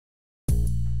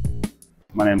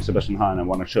My name is Sebastian Hein. I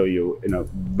want to show you in a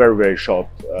very short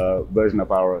version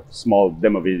of our small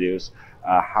demo videos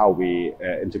how we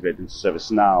integrate into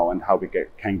ServiceNow and how we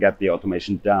can get the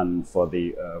automation done for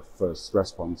the first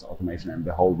response automation and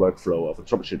the whole workflow of a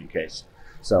troubleshooting case.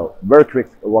 So very quick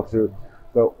walkthrough.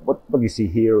 So what you see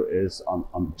here is on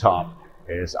the top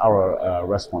is our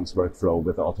response workflow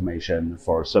with automation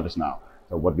for ServiceNow.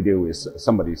 So what we do is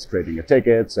somebody's creating a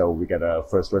ticket, so we get a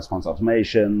first response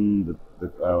automation.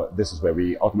 This is where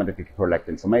we automatically collect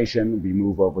information. We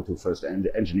move over to first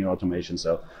engineer automation.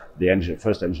 So the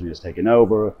first engineer is taking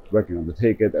over, working on the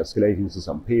ticket, escalating to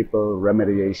some people,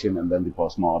 remediation, and then the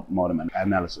post-mortem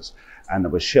analysis. And I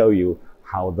will show you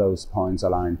how those points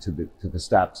align to the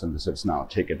steps in the ServiceNow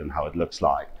ticket and how it looks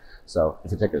like. So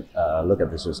if you take a look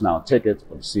at the ServiceNow ticket,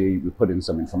 what you see, we put in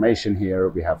some information here.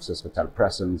 We have Cisco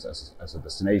telepresence as a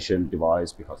destination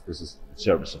device because this is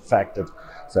service affected.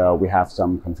 So we have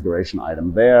some configuration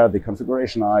item there. The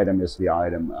configuration item is the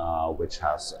item which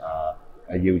has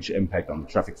a huge impact on the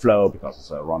traffic flow because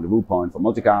it's a rendezvous point for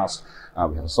multicast.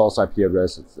 We have a source IP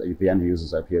address, it's the end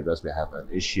user's IP address. We have an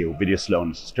issue, video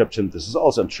slowness description. This is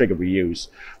also a trigger we use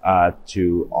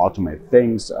to automate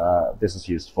things. This is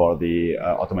used for the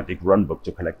automatic runbook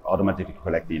to automatically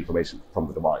collect the information from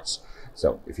the device.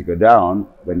 So if you go down,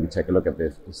 when we take a look at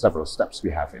the several steps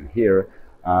we have in here,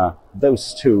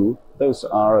 those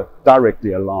are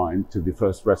directly aligned to the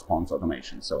first response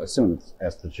automation. So as soon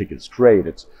as the ticket is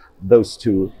created, those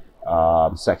two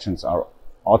sections are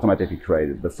automatically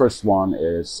created. The first one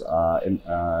is in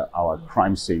our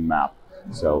crime scene map.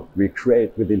 So we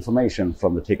create, with information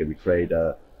from the ticket, we create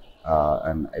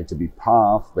an A to B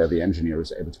path where the engineer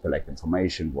is able to collect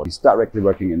information. He's directly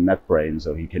working in NetBrain,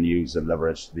 so he can use and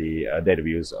leverage the data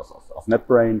views of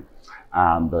NetBrain.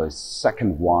 And the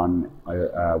second one,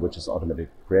 which is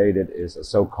automatically created, is a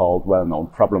so-called well-known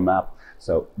problem map.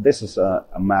 So this is a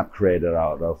map created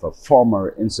out of a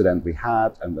former incident we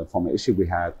had and the former issue we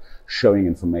had, showing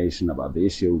information about the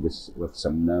issue with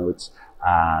some notes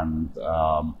and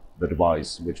the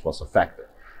device which was affected.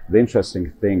 The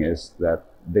interesting thing is that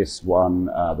this one,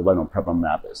 the well-known problem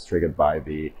map, is triggered by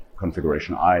the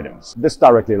configuration items. This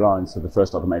directly aligns to the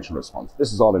first automation response.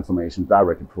 This is all information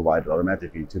directly provided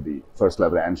automatically to the first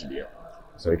level engineer.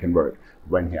 So he can work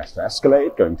when he has to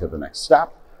escalate, going to the next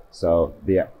step. So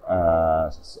the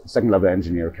second level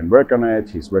engineer can work on it.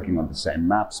 He's working on the same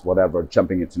maps, whatever,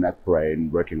 jumping into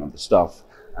NetBrain, working on the stuff,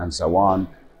 and so on,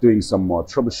 doing some more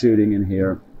troubleshooting in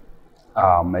here,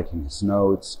 making his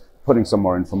notes, putting some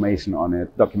more information on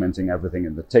it, documenting everything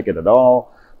in the ticket at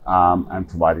all, and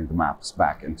providing the maps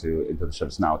back into the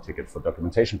ServiceNow ticket for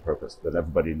documentation purpose, that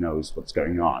everybody knows what's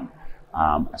going on.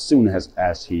 As soon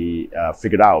as he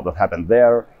figured out what happened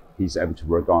there, he's able to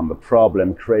work on the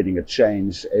problem, creating a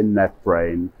change in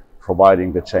NetBrain,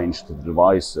 providing the change to the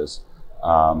devices,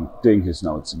 doing his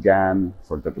notes again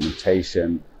for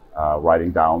documentation,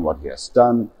 writing down what he has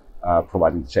done,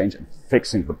 providing the change and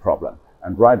fixing the problem.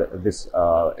 And this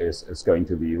is going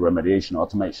to the remediation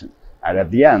automation. And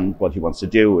at the end, what he wants to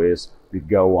do is we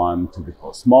go on to the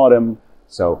post-mortem.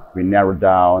 So we narrow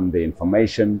down the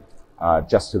information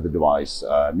just to the device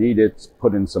needed,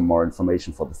 put in some more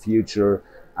information for the future,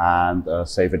 and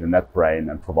save it in NetBrain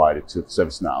and provide it to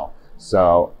ServiceNow.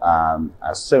 So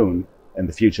as soon in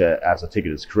the future as a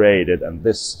ticket is created and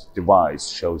this device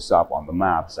shows up on the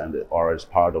maps or as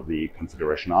part of the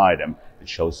configuration item, it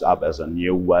shows up as a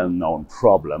new well-known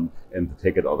problem in the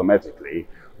ticket automatically.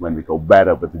 When we go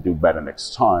better, but we do better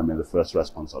next time in the first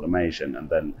response automation, and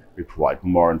then we provide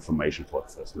more information for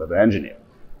the first level engineer.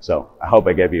 So I hope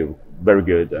I gave you very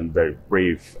good and very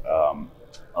brief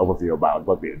overview about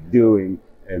what we are doing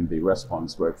in the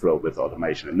response workflow with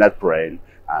automation in NetBrain.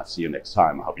 See you next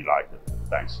time. I hope you liked it.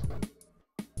 Thanks.